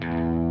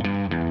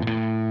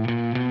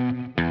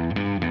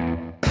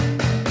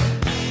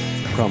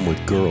problem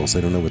with girls.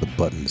 They don't know where the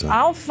buttons are.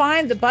 I'll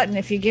find the button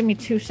if you give me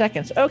 2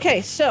 seconds.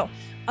 Okay, so,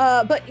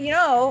 but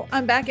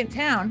I'm back in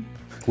town.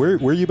 Where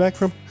are you back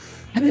from?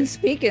 I've been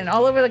speaking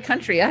all over the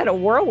country. I had a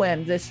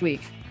whirlwind this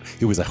week.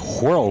 It was a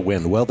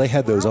whirlwind. Well, they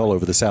had those all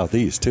over the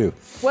Southeast, too.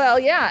 Well,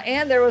 yeah,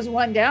 and there was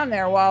one down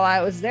there while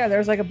I was there. There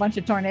was like a bunch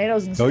of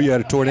tornadoes and stuff. Oh, you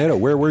had a tornado.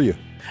 Where were you?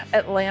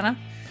 Atlanta.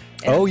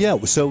 Oh, yeah.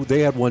 So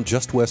they had one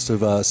just west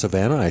of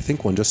Savannah. I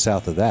think one just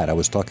south of that. I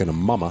was talking to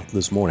Mama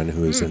this morning,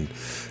 who is in,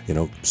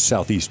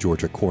 southeast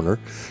Georgia corner.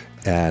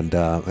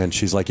 And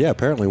she's like, yeah,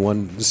 apparently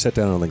one set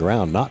down on the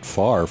ground not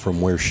far from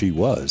where she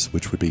was,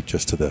 which would be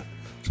just to the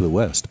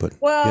west. But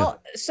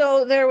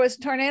So there was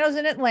tornadoes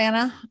in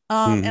Atlanta,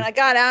 and I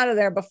got out of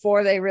there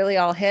before they really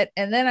all hit.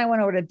 And then I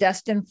went over to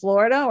Destin,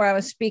 Florida, where I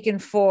was speaking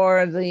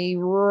for the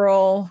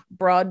Rural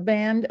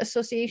Broadband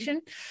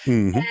Association.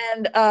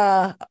 And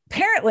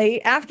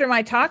apparently after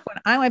my talk, when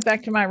I went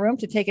back to my room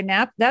to take a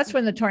nap, that's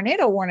when the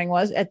tornado warning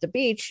was at the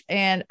beach.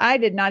 And I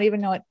did not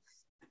even know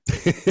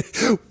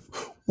it.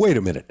 Wait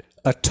a minute.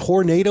 A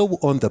tornado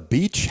on the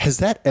beach? Has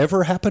that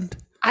ever happened?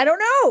 I don't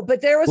know,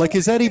 but there was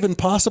is that even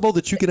possible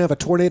that you can have a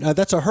tornado?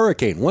 That's a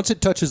hurricane. Once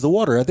it touches the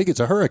water, I think it's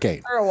a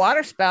hurricane or a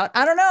water spout.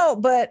 I don't know,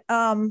 but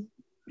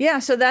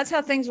so that's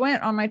how things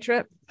went on my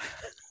trip.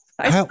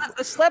 I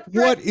slept.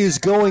 What is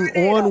going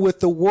on with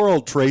the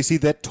world, Tracy?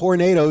 That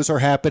tornadoes are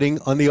happening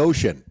on the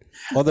ocean,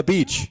 on the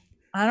beach.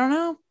 I don't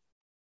know.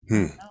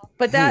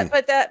 But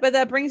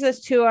that brings us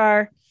to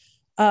our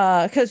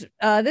because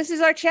this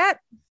is our chat.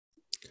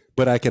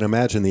 But I can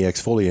imagine the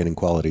exfoliating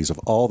qualities of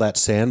all that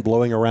sand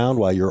blowing around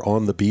while you're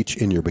on the beach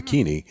in your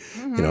bikini.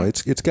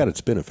 It's got its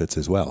benefits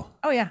as well.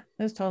 Oh, yeah.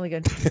 That's totally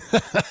good.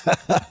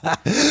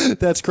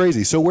 That's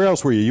crazy. So where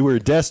else were you? You were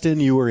in Destin.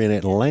 You were in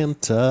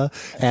Atlanta.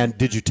 And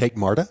did you take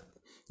MARTA?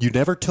 You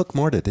never took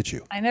MARTA, did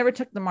you? I never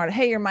took the MARTA.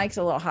 Hey, your mic's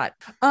a little hot.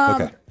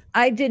 Okay.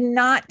 I did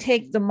not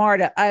take the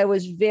MARTA. I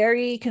was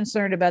very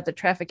concerned about the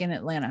traffic in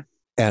Atlanta.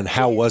 And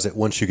how was it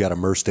once you got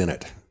immersed in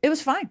it? It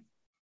was fine.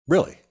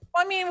 Really?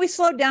 Well, I mean, we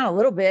slowed down a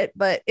little bit,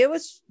 but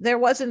there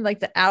wasn't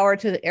like the hour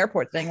to the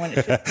airport thing when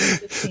it took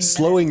 15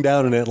 slowing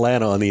down in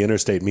Atlanta on the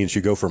interstate means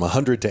you go from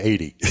 100 to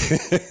 80.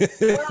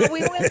 Well, we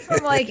went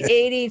from like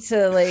 80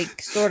 to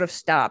like sort of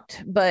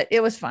stopped, but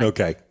it was fine.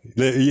 Okay.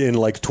 In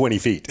like 20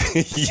 feet.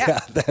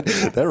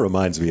 That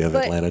reminds me of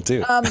Atlanta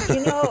too.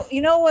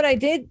 You know what I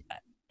did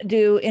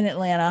do in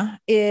Atlanta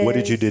is what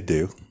did you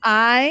do?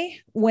 I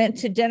went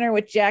to dinner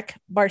with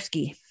Jack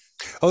Barsky.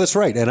 Oh, that's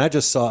right. And I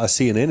just saw a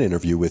CNN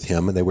interview with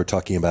him, and they were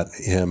talking about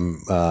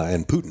him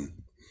and Putin.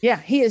 Yeah,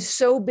 he is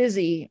so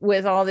busy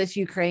with all this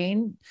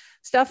Ukraine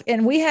stuff.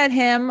 And we had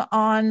him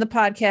on the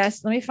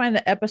podcast. Let me find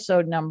the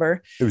episode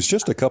number. It was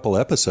just a couple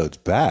episodes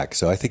back.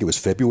 So I think it was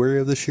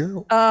February of this year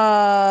or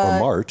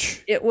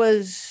March. It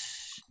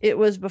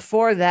was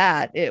before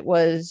that. It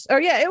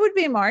would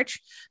be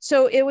March.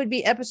 So it would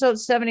be episode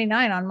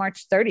 79 on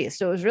March 30th.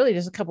 So it was really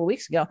just a couple of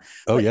weeks ago.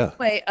 Oh, but yeah.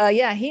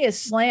 Anyway, he is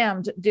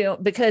slammed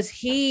because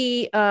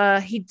he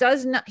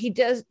doesn't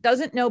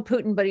know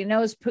Putin, but he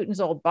knows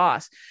Putin's old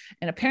boss.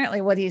 And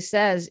apparently what he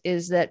says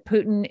is that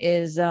Putin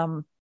is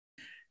a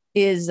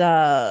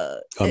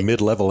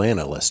mid-level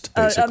analyst,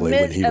 basically,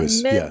 when he was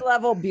a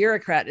mid-level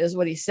bureaucrat is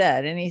what he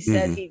said. And he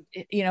said,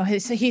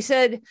 he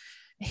said,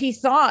 he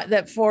thought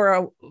that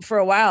for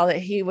a while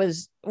that he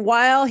was,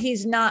 while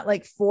he's not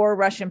like for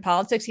Russian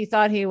politics, he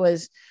thought he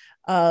was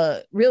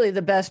really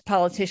the best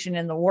politician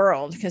in the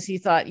world because he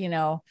thought, he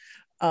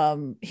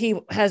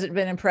hasn't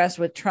been impressed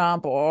with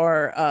Trump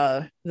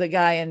or the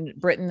guy in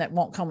Britain that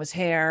won't comb his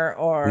hair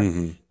or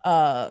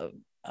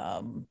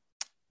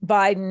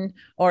Biden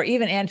or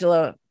even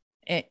Angela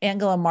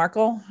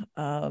Merkel.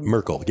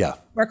 Merkel. Yeah.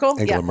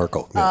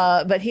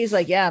 But he's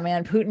like, yeah,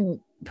 man, Putin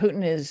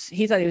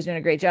he thought he was doing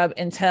a great job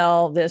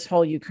until this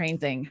whole Ukraine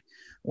thing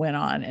went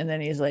on. And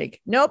then he's like,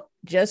 nope,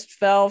 just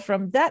fell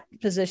from that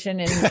position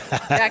and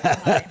back to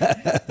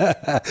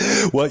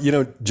mine. Well,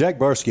 Jack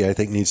Barsky, I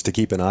think, needs to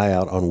keep an eye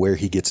out on where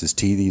he gets his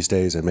tea these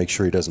days and make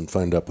sure he doesn't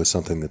find up with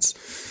something that's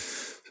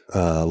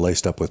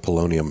laced up with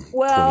polonium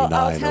 29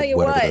 I'll tell you or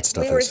whatever what, that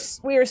stuff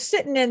is. We were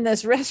sitting in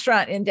this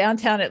restaurant in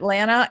downtown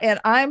Atlanta, and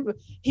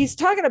he's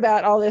talking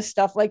about all this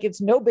stuff like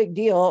it's no big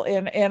deal,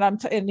 and I'm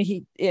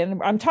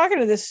talking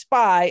to this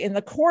spy in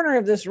the corner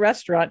of this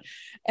restaurant,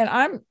 and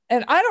I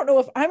don't know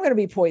if I'm going to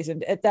be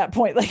poisoned at that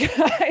point. Like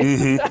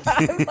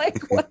I'm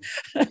like, what?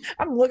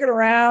 I'm looking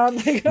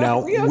around. Like,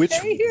 now,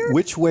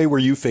 which way were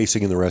you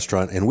facing in the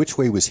restaurant, and which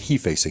way was he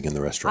facing in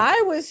the restaurant?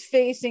 I was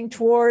facing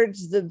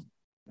towards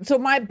so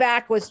my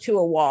back was to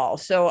a wall.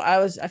 So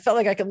I felt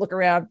like I could look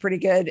around pretty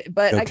good,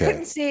 but I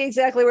couldn't see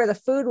exactly where the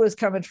food was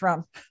coming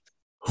from.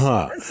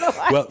 Huh.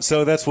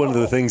 So that's one of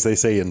the things they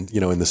say in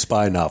the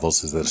spy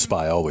novels is that a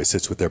spy always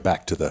sits with their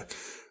back to the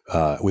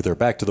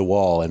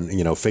wall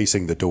and,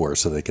 facing the door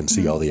so they can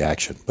see all the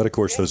action. But of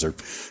course, those are,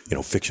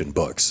 fiction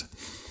books.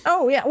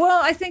 Oh, yeah.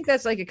 Well, I think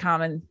that's like a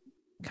common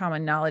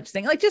knowledge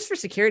thing, like just for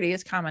security,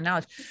 it's common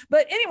knowledge.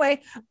 But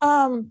anyway,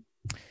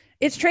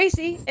 It's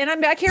Tracy, and I'm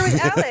back here with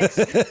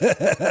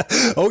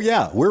Alex. Oh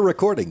yeah, we're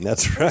recording.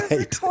 That's right. We're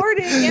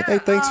recording. Yeah. Hey,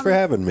 thanks for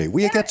having me.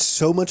 We got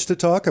so much to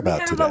talk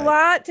about today. We have a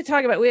lot to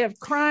talk about. We have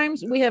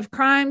crimes. We have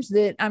crimes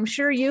that I'm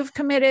sure you've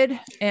committed,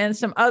 and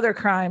some other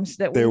crimes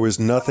that there was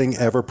nothing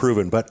ever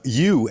proven. But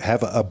you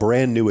have a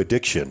brand new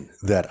addiction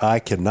that I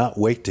cannot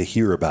wait to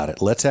hear about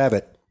it. Let's have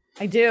it.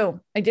 I do.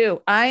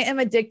 I am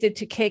addicted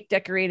to cake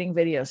decorating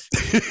videos.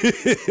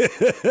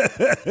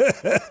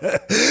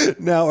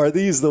 Now, are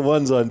these the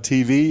ones on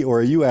TV, or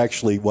are you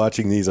actually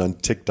watching these on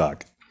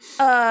TikTok?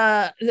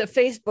 The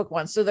Facebook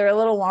ones. So they're a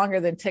little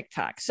longer than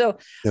TikTok. So,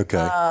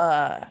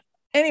 okay.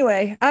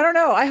 Anyway, I don't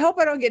know. I hope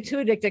I don't get too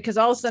addicted, because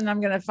all of a sudden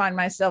I'm going to find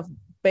myself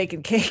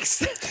baking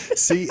cakes.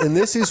 See, and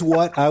this is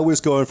what I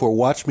was going for.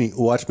 Watch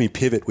me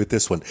pivot with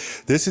this one.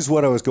 This is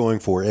what I was going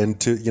for. And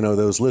to,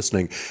 those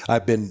listening,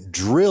 I've been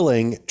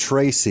drilling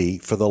Tracy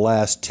for the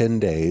last 10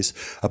 days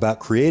about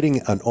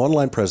creating an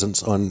online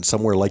presence on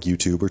somewhere like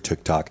YouTube or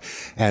TikTok,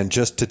 and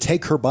just to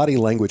take her body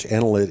language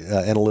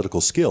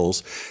analytical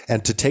skills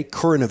and to take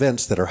current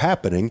events that are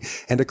happening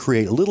and to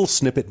create little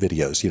snippet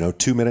videos,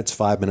 2 minutes,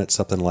 5 minutes,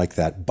 something like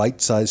that,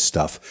 bite-sized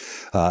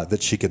stuff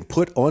that she can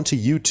put onto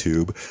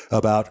YouTube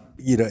about,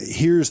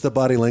 here's the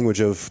body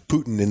language of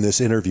Putin in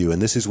this interview,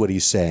 and this is what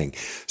he's saying.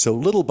 So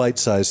little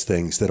bite-sized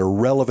things that are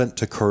relevant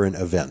to current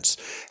events.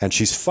 And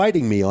she's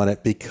fighting me on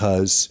it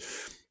because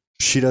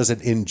she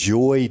doesn't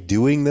enjoy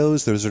doing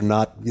those. Those are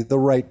not the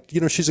right,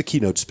 she's a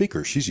keynote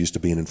speaker. She's used to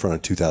being in front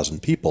of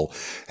 2,000 people,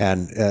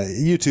 and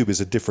YouTube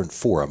is a different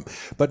forum.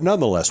 But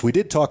nonetheless, we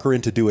did talk her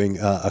into doing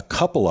a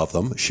couple of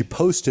them. She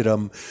posted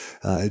them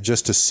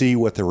just to see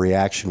what the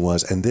reaction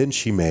was. And then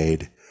she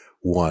made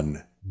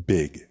one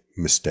big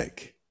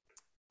mistake.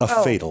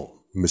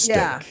 Fatal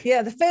mistake.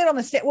 Yeah, the fatal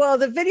mistake. Well,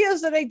 the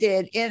videos that I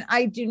did, and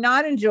I do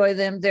not enjoy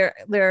them.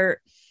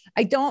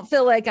 I don't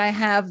feel like I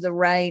have the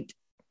right,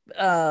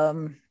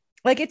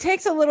 like it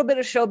takes a little bit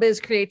of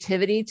showbiz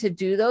creativity to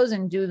do those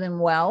and do them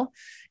well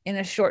in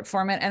a short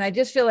format. And I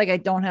just feel like I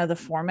don't have the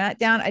format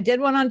down. I did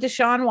one on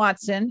Deshaun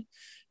Watson,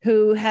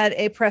 who had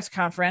a press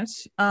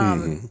conference.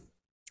 And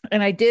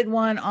I did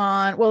one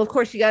on, well, of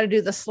course you got to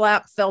do the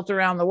slap felt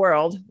around the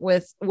world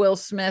with Will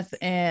Smith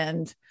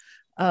and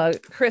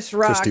Chris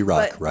Rock, Christy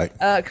Rock, right?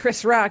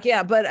 Chris Rock,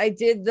 yeah. But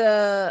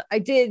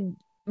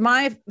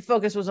my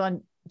focus was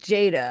on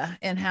Jada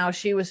and how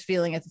she was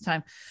feeling at the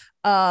time.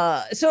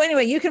 So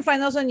anyway, you can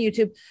find those on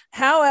YouTube.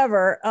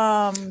 However,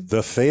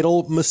 the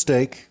fatal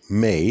mistake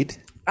made.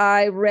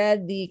 I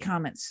read the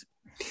comments.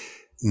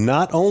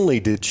 Not only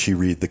did she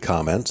read the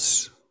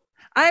comments,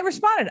 I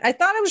responded. I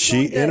thought it was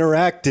she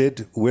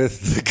interacted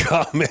with the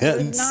comments.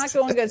 It was not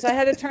going good. So I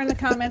had to turn the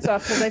comments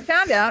off because I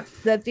found out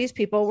that these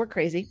people were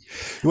crazy.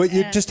 Well,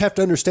 you just have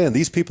to understand,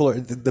 these people are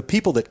the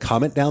people that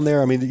comment down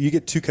there. I mean, you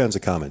get two kinds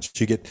of comments.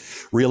 You get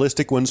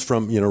realistic ones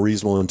from,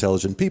 reasonable,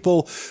 intelligent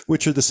people,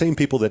 which are the same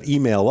people that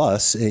email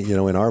us,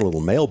 in our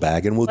little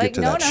mailbag, and we'll get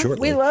to that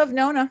shortly. We love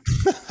Nona.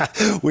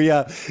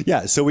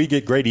 So we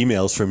get great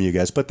emails from you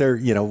guys, but they're,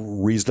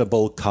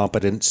 reasonable,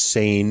 competent,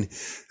 sane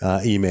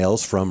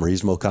emails from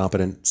reasonable,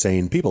 competent,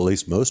 sane people, at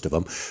least most of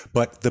them.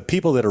 But the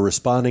people that are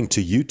responding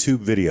to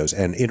YouTube videos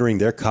and entering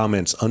their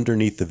comments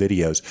underneath the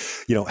videos,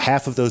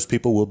 half of those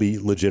people will be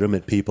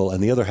legitimate people,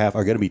 and the other half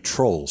are going to be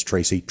trolls,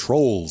 Tracy,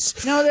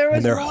 trolls. No, there was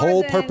and their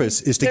whole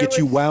purpose is to get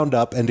you wound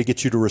up and to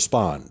get you to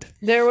respond.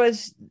 I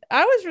was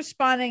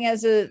responding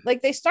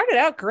they started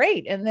out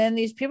great, and then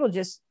these people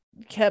just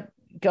kept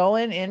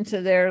going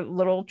into their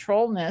little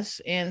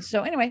trollness. And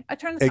so anyway, I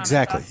turned the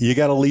comments off. You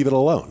got to leave it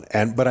alone.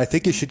 But I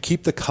think you should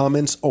keep the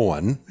comments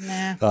on,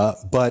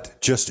 but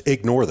just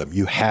ignore them.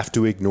 You have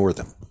to ignore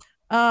them.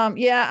 I'm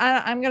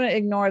going to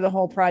ignore the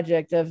whole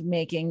project of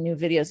making new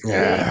videos.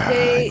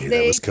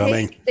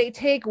 They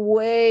take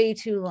way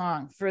too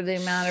long for the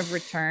amount of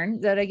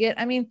return that I get.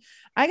 I mean,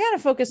 I got to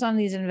focus on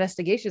these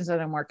investigations that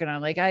I'm working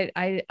on. Like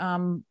I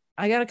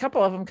got a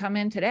couple of them come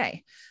in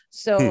today.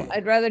 So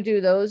I'd rather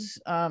do those,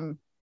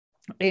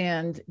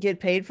 and get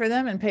paid for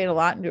them, and paid a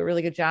lot, and do a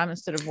really good job,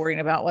 instead of worrying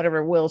about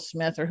whatever Will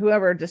Smith or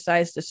whoever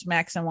decides to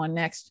smack someone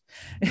next.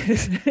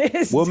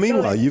 Well,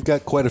 meanwhile, you've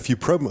got quite a few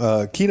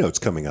keynotes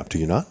coming up, do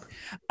you not?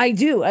 I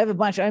do. I have a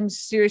bunch. I'm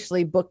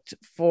seriously booked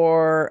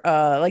for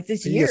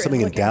this year. You got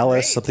something in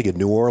Dallas, great. Something in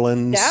New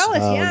Orleans. Dallas,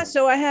 yeah.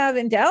 So I have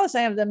in Dallas,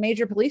 I have the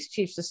Major Police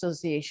Chiefs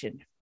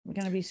Association. I'm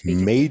going to be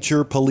speaking.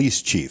 Major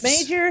Police Chiefs.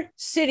 Major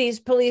Cities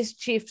Police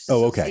Chiefs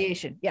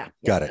Association. Yeah.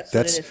 Got it.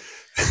 That's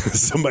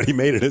somebody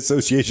made an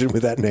association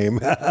with that name.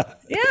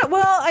 Yeah.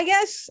 Well, I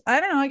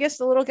don't know. I guess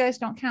the little guys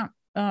don't count.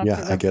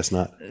 I guess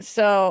not.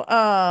 So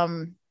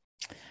I'm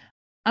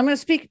going to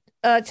speak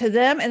to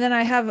them. And then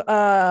I have,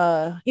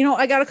 I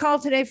got a call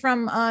today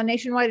from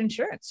Nationwide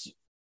Insurance.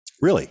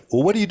 Really?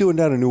 Well, what are you doing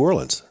down in New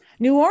Orleans?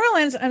 New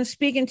Orleans, I'm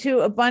speaking to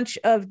a bunch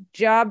of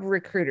job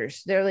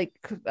recruiters. They're like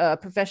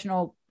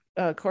professional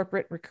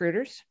corporate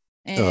recruiters.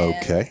 And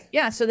okay.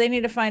 Yeah. So they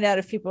need to find out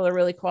if people are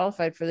really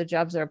qualified for the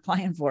jobs they're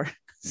applying for.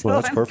 So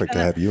well, that's perfect to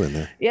have you in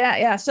there.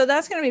 Yeah. So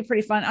that's going to be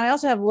pretty fun. I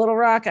also have Little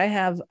Rock. I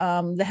have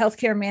the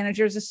Healthcare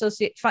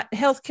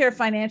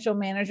Financial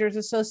Managers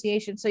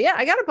Association. So yeah,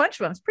 I got a bunch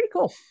of them. It's pretty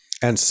cool.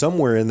 And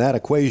somewhere in that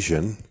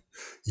equation,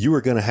 you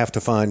are going to have to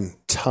find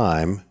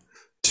time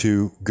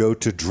to go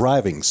to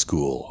driving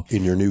school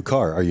in your new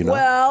car. Are you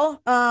not?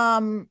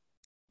 Well,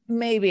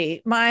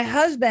 maybe. My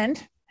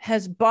husband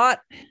has bought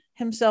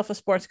himself a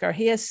sports car.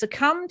 He has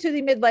succumbed to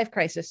the midlife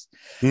crisis.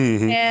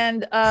 Mm-hmm.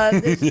 And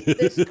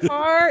this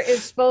car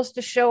is supposed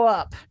to show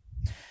up.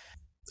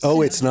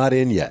 Oh, it's not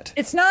in yet.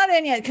 It's not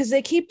in yet because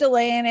they keep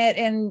delaying it.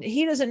 And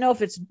he doesn't know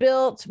if it's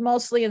built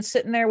mostly and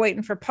sitting there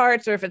waiting for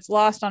parts or if it's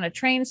lost on a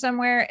train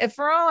somewhere. If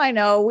for all I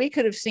know, we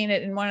could have seen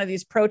it in one of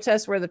these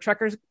protests where the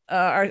truckers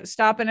are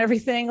stopping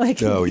everything.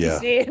 Like, oh, yeah.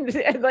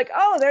 And like,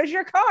 oh, there's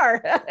your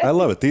car. I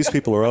love it. These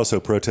people are also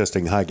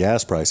protesting high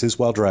gas prices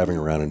while driving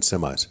around in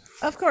semis.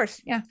 Of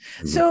course. Yeah.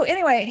 Mm-hmm. So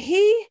anyway,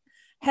 he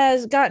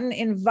has gotten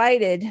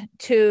invited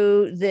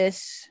to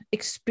this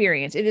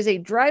experience. It is a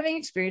driving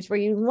experience where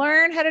you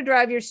learn how to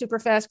drive your super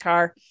fast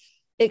car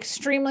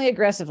extremely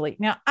aggressively.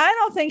 Now, I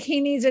don't think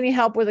he needs any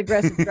help with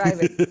aggressive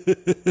driving.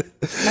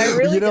 I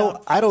really don't.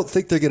 I don't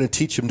think they're going to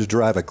teach him to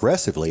drive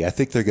aggressively. I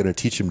think they're going to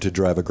teach him to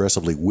drive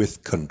aggressively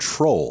with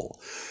control.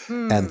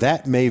 And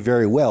that may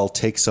very well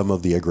take some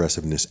of the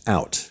aggressiveness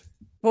out.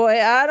 Boy,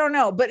 I don't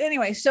know. But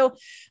anyway, so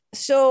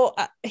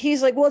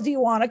he's like, well, do you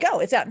want to go?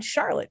 It's out in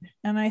Charlotte.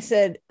 And I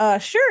said,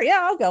 sure.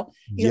 Yeah, I'll go.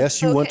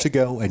 Yes, you want to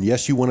go. And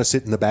yes, you want to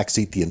sit in the back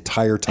seat the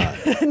entire time.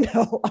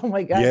 No. Oh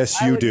my God.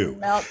 Yes, you do.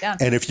 Melt down.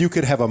 And if you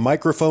could have a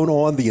microphone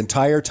on the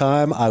entire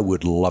time, I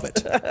would love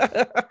it.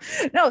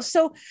 No.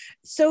 So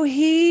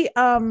he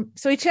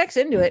checks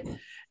into it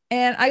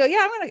and I go,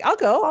 yeah, I'll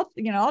go.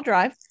 I'll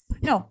drive.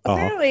 No,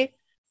 apparently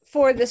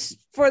for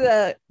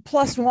the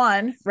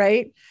 +1,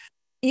 right?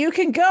 You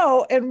can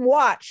go and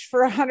watch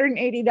for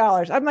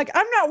 $180. I'm like,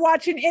 I'm not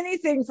watching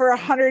anything for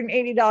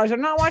 $180. I'm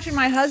not watching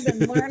my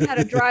husband learn how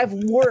to drive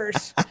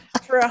worse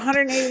for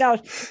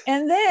 $180.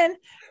 And then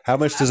how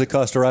much does it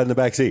cost to ride in the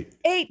back seat?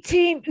 No.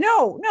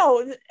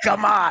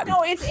 Come on.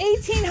 No, it's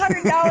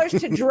 $1,800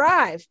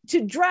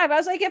 to drive. I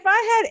was like, if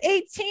I had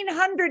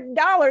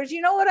 $1,800,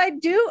 you know what I'd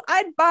do?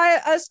 I'd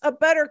buy us a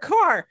better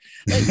car.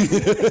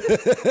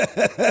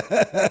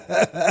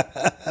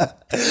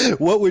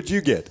 What would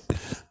you get?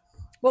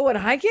 What would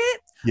I get?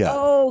 Yeah.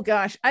 Oh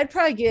gosh, I'd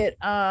probably get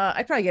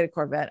a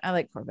Corvette. I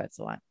like Corvettes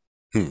a lot.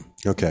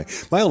 Okay.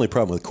 My only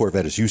problem with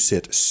Corvette is you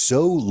sit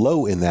so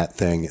low in that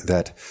thing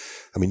that,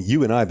 I mean,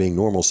 you and I being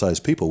normal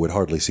sized people would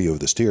hardly see over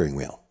the steering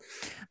wheel.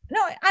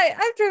 No,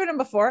 I've driven them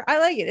before. I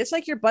like it. It's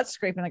like your butt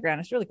scraping the ground.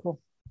 It's really cool.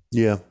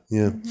 Yeah.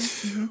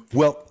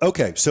 Well,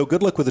 okay. So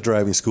good luck with the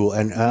driving school.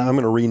 And I'm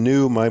going to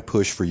renew my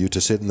push for you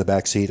to sit in the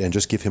back seat and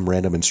just give him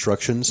random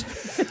instructions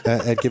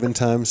at given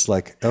times.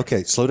 Like,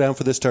 okay, slow down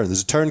for this turn.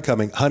 There's a turn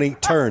coming. Honey,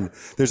 turn.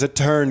 There's a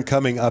turn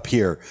coming up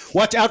here.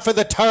 Watch out for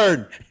the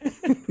turn. He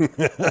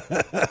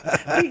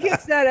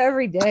gets that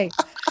every day.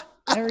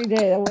 Every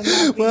day.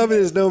 Well,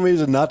 there's no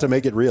reason not to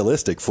make it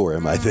realistic for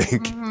him, I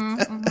think.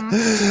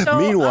 So,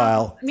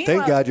 Meanwhile,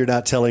 thank God you're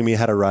not telling me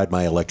how to ride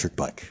my electric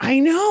bike. I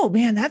know,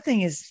 man. That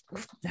thing is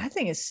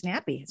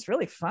snappy. It's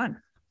really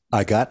fun.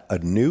 I got a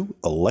new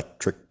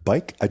electric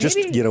bike.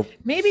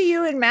 Maybe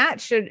you and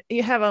Matt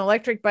you have an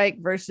electric bike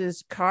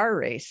versus car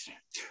race.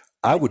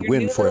 I would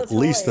win for at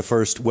least the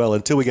first,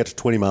 until we get to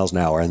 20 miles an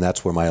hour. And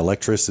that's where my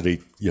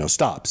electricity,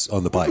 stops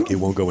on the bike. It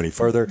won't go any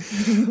further.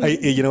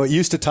 It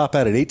used to top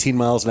out at 18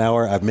 miles an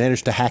hour. I've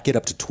managed to hack it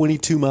up to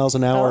 22 miles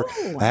an hour.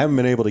 Oh. I haven't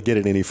been able to get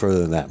it any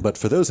further than that. But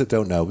for those that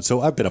don't know,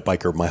 so I've been a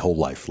biker my whole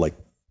life, like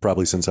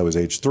probably since I was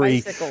age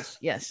 3. Bicycles,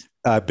 yes.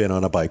 I've been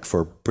on a bike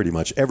for pretty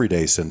much every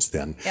day since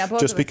then,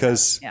 just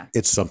because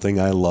it's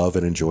something I love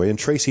and enjoy. And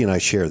Tracy and I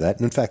share that.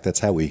 And in fact, that's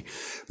how we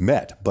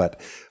met.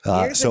 But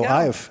so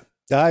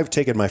I've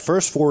taken my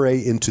first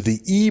foray into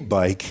the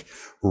e-bike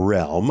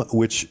realm,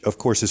 which of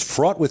course is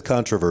fraught with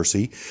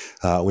controversy,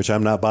 which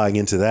I'm not buying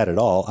into that at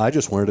all. I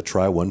just wanted to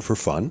try one for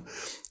fun.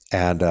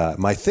 And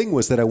my thing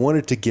was that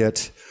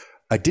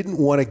I didn't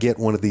want to get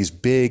one of these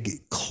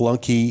big,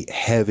 clunky,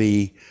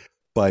 heavy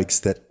bikes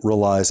that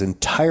relies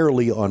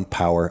entirely on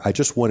power. I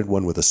just wanted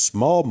one with a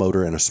small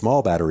motor and a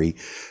small battery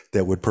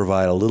that would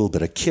provide a little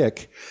bit of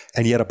kick,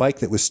 and yet a bike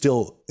that was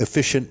still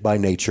efficient by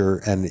nature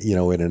and,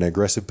 in an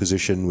aggressive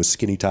position with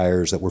skinny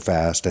tires that were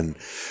fast and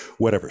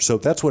whatever. So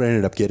that's what I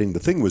ended up getting. The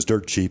thing was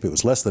dirt cheap. It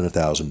was less than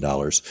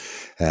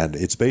 $1,000. And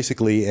it's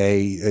basically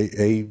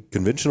a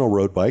conventional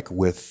road bike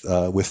with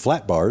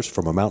flat bars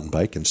from a mountain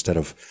bike instead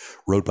of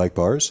road bike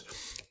bars,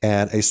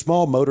 and a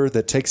small motor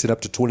that takes it up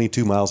to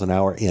 22 miles an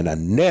hour in a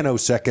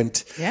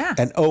nanosecond. Yeah.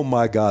 And oh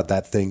my God,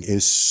 that thing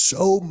is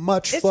so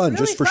much fun,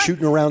 really just for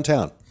shooting around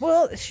town.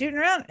 Well, shooting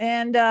around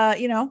and,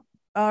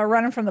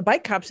 running from the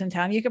bike cops in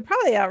town, you could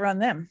probably outrun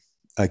them.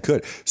 I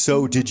could.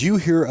 So did you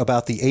hear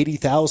about the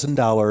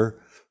 $80,000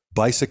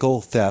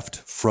 bicycle theft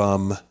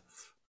from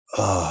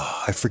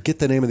I forget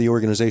the name of the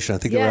organization. I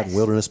think they're out in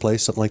Wilderness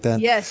Place, something like that.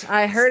 Yes,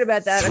 I heard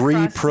about that.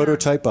 3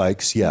 prototype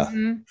bikes, yeah.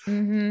 And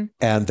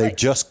they Like,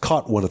 just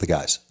caught one of the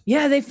guys.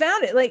 yeah, they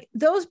found it. Like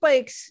those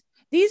bikes,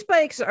 these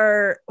bikes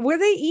were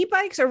they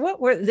e-bikes or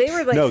what were they?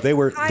 Were like, no, they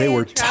were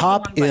high-end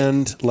top triathlon bikes.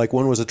 end. Like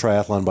one was a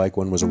triathlon bike,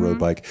 one was a road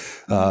bike,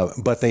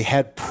 but they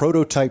had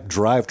prototype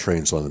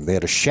drivetrains on them. They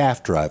had a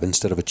shaft drive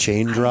instead of a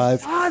chain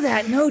drive. Oh,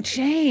 that no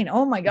chain.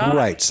 Oh my God.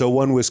 Right. So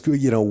one was,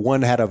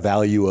 one had a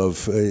value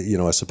of,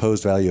 a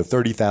supposed value of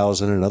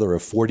 30,000, another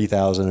of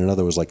 40,000,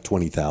 another was like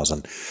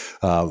 20,000.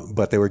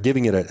 But they were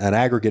giving it an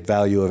aggregate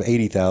value of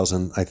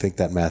 80,000. I think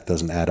that math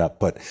doesn't add up,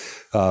 but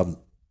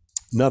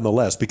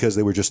nonetheless, because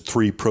they were just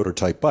 3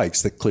 prototype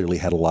bikes that clearly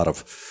had a lot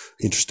of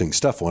interesting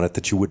stuff on it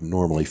that you wouldn't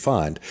normally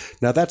find.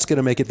 Now that's going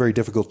to make it very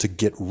difficult to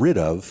get rid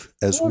of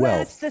as well.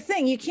 That's the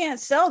thing. You can't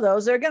sell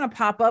those. They're going to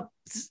pop up.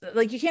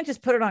 Like you can't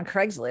just put it on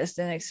Craigslist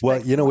and expect.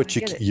 Well, you know what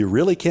you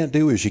really can't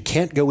do is you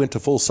can't go into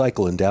Full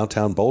Cycle in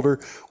downtown Boulder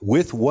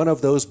with one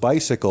of those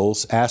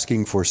bicycles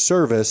asking for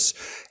service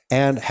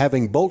and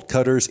having bolt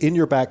cutters in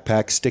your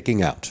backpack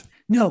sticking out.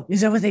 No,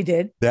 is that what they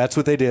did? That's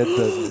what they did.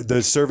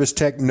 The service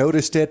tech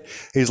noticed it.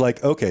 He's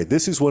like, okay,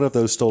 this is one of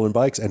those stolen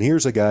bikes. And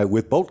here's a guy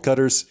with bolt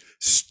cutters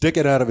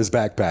sticking out of his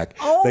backpack.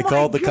 Oh, they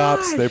called the gosh.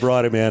 cops. They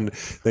brought him in.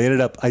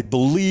 I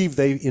believe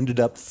they ended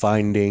up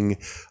finding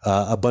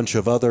a bunch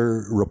of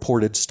other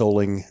reported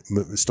stolen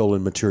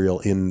material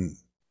in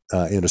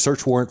a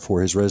search warrant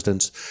for his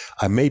residence.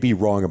 I may be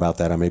wrong about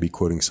that. I may be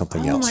quoting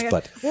something else.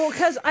 But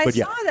because I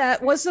saw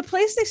that was the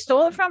place they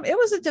stole it from. It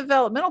was a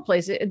developmental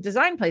place, a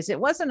design place. It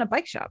wasn't a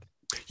bike shop.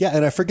 Yeah,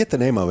 and I forget the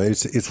name of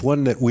it. It's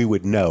one that we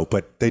would know,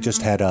 but they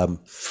just had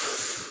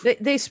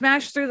They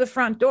smashed through the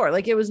front door.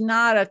 Like it was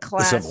not a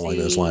classy. Something along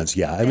those lines.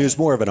 Yeah, I mean it was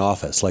more of an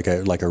office, like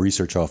a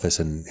research office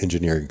and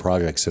engineering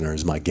project center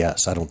is my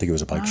guess. I don't think it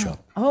was a bike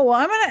shop. Oh well,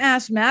 I'm going to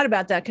ask Matt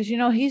about that because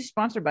he's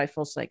sponsored by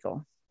Full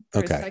Cycle.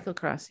 Okay.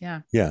 Cyclocross,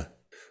 yeah. Yeah.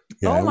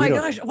 Oh my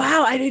gosh!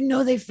 Wow, I didn't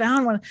know they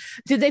found one.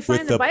 Did they find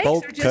with the bikes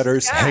bolt or just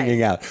cutters the guy?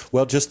 hanging out?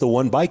 Well, just the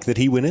one bike that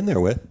he went in there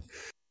with.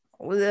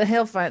 Well,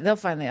 they'll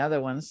find the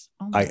other ones.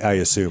 Oh I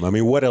assume. I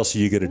mean, what else are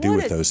you going to do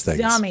with those things?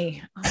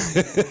 Dummy. Oh.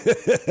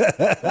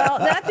 Well,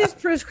 that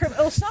just proves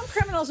some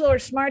criminals are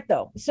smart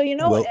though. So you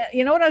know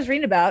what I was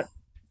reading about?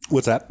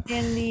 What's that?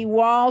 In the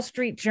Wall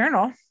Street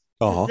Journal.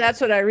 Uh-huh. That's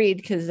what I read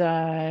because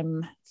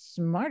I'm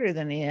smarter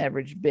than the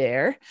average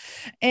bear.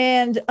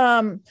 And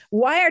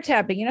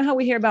wiretapping. You know how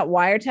we hear about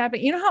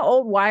wiretapping? You know how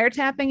old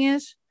wiretapping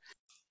is?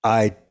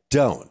 I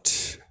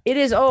don't. It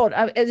is old.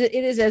 It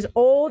is as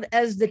old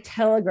as the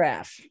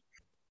telegraph.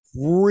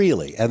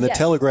 Really? And the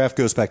telegraph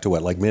goes back to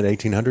what, like mid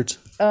 1800s?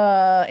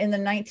 In the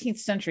 19th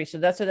century. So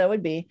that's what that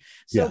would be.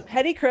 So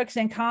petty crooks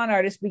and con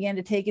artists began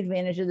to take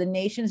advantage of the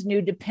nation's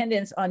new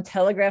dependence on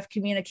telegraph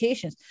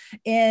communications.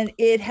 And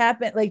it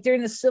happened like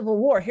during the Civil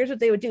War. Here's what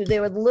they would do.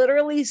 They would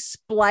literally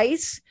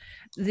splice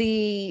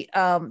the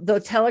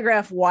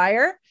telegraph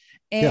wire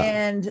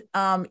and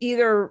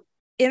either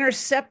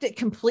intercept it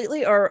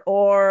completely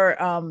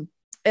or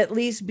at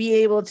least be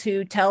able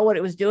to tell what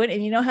it was doing.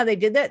 And you know how they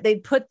did that?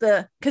 They'd put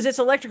because it's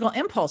electrical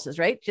impulses,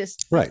 right?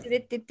 Just right.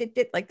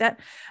 Like that.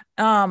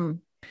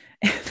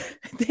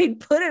 They'd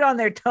put it on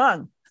their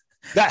tongue.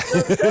 So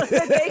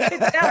that they could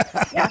tell.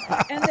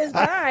 Yeah. And this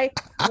guy,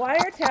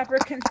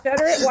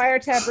 Confederate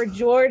wiretapper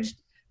George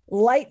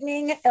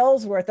Lightning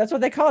Ellsworth. That's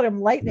what they called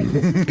him, Lightning.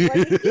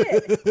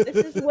 This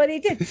is what he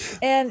did.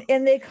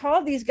 And they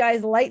called these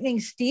guys lightning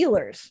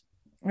stealers.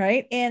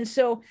 Right. And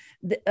so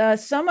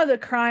some of the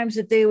crimes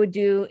that they would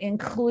do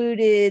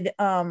included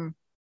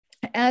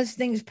as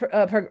things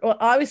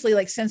obviously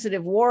like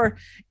sensitive war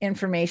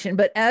information.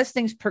 But as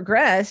things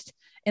progressed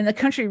and the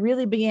country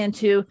really began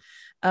to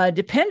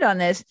depend on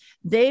this,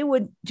 they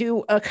would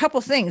do a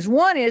couple things.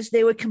 One is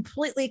they would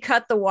completely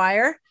cut the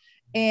wire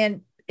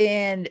and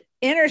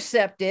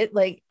intercept it,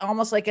 like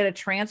almost like at a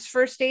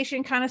transfer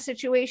station kind of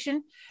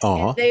situation.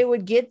 And they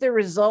would get the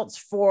results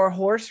for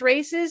horse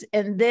races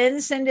and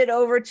then send it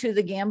over to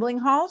the gambling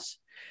halls.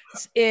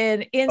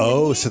 And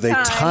so they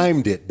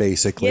timed it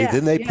basically.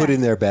 Then they put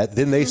in their bet.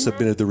 Then they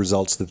submitted the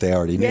results that they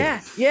already knew.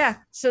 Yeah.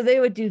 So they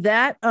would do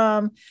that.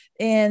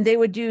 And they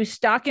would do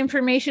stock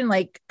information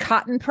like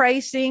cotton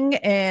pricing,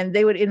 and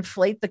they would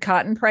inflate the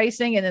cotton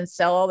pricing and then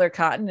sell all their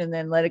cotton and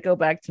then let it go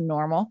back to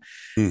normal.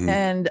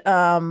 And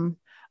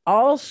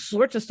all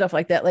sorts of stuff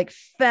like that, like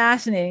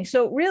fascinating.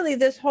 So really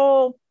this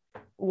whole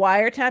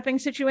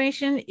wiretapping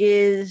situation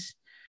is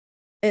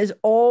as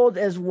old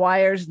as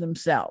wires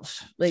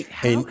themselves. Like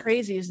how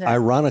crazy is that?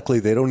 Ironically,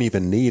 they don't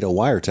even need a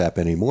wiretap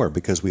anymore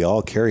because we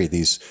all carry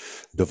these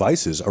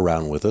devices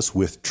around with us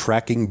with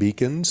tracking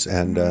beacons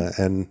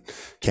and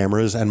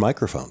cameras and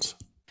microphones.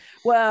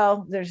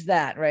 Well, there's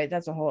that, right?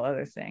 That's a whole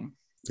other thing.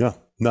 Yeah.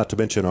 Not to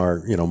mention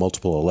our,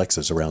 multiple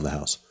Alexas around the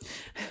house.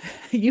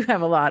 You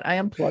have a lot. I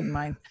unplugged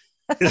mine.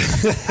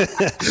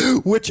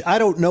 Which I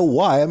don't know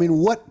why. I mean,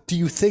 what do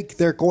you think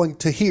they're going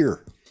to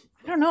hear?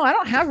 I don't know. I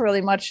don't have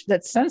really much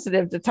that's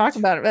sensitive to talk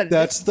about it. But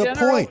that's the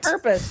point.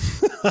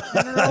 Purpose.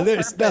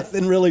 There's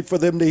nothing really for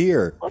them to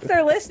hear. Well, if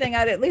they're listening,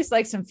 I'd at least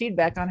like some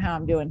feedback on how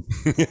I'm doing.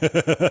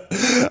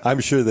 I'm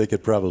sure they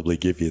could probably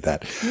give you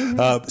that.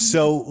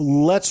 So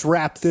let's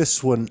wrap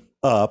this one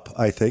up,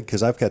 I think,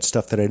 because I've got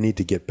stuff that I need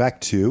to get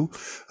back to.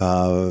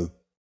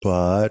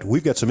 But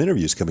we've got some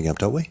interviews coming up,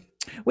 don't we?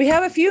 We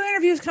have a few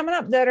interviews coming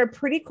up that are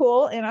pretty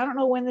cool, and I don't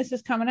know when this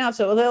is coming out,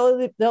 so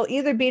they'll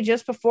either be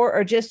just before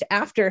or just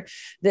after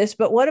this.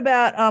 But what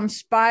about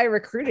spy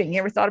recruiting? You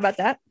ever thought about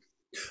that?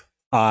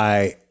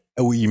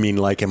 You mean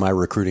like, am I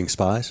recruiting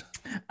spies?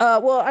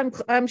 Well,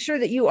 I'm sure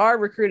that you are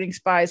recruiting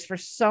spies for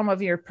some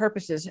of your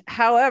purposes.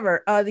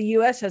 However, the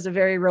U.S. has a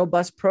very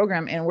robust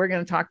program, and we're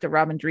going to talk to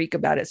Robin Dreeke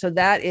about it. So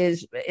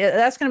that's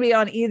going to be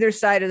on either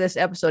side of this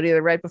episode,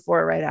 either right before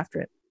or right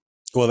after it.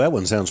 Well, that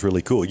one sounds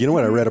really cool. You know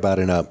what I read about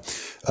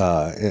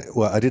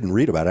I didn't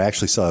read about it. I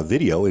actually saw a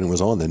video, and it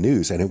was on the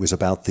news, and it was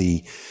about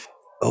the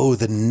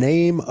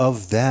name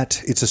of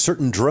that. It's a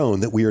certain drone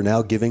that we are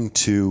now giving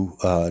to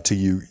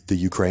the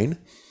Ukraine.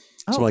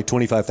 Something like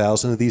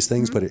 25,000 of these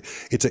things, but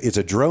it's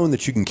a drone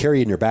that you can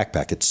carry in your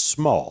backpack. It's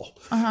small,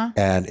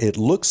 and it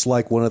looks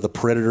like one of the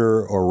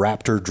Predator or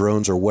Raptor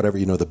drones or whatever,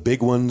 the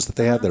big ones that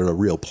they have that are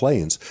real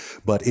planes.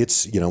 But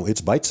it's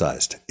bite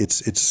sized.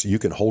 It's you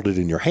can hold it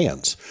in your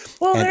hands.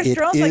 Well, and it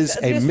is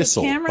a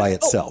missile by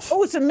itself.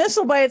 Oh, it's a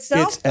missile by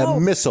itself. It's a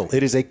missile.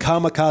 It is a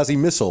kamikaze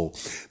missile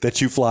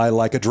that you fly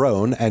like a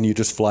drone, and you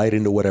just fly it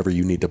into whatever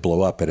you need to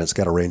blow up, and it's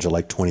got a range of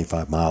like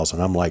 25 miles.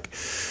 And I'm like.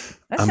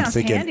 That sounds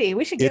handy.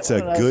 We should get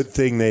one of those. It's a good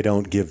thing they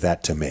don't give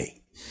that to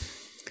me.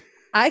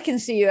 I can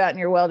see you out in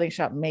your welding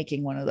shop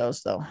making one of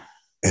those, though.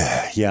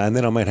 Yeah, and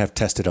then I might have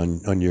tested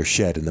on your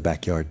shed in the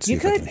backyard. See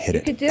if I can hit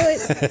it. You could do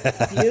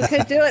it. You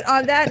could do it.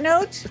 On that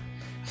note,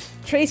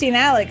 Tracy and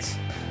Alex,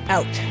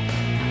 out.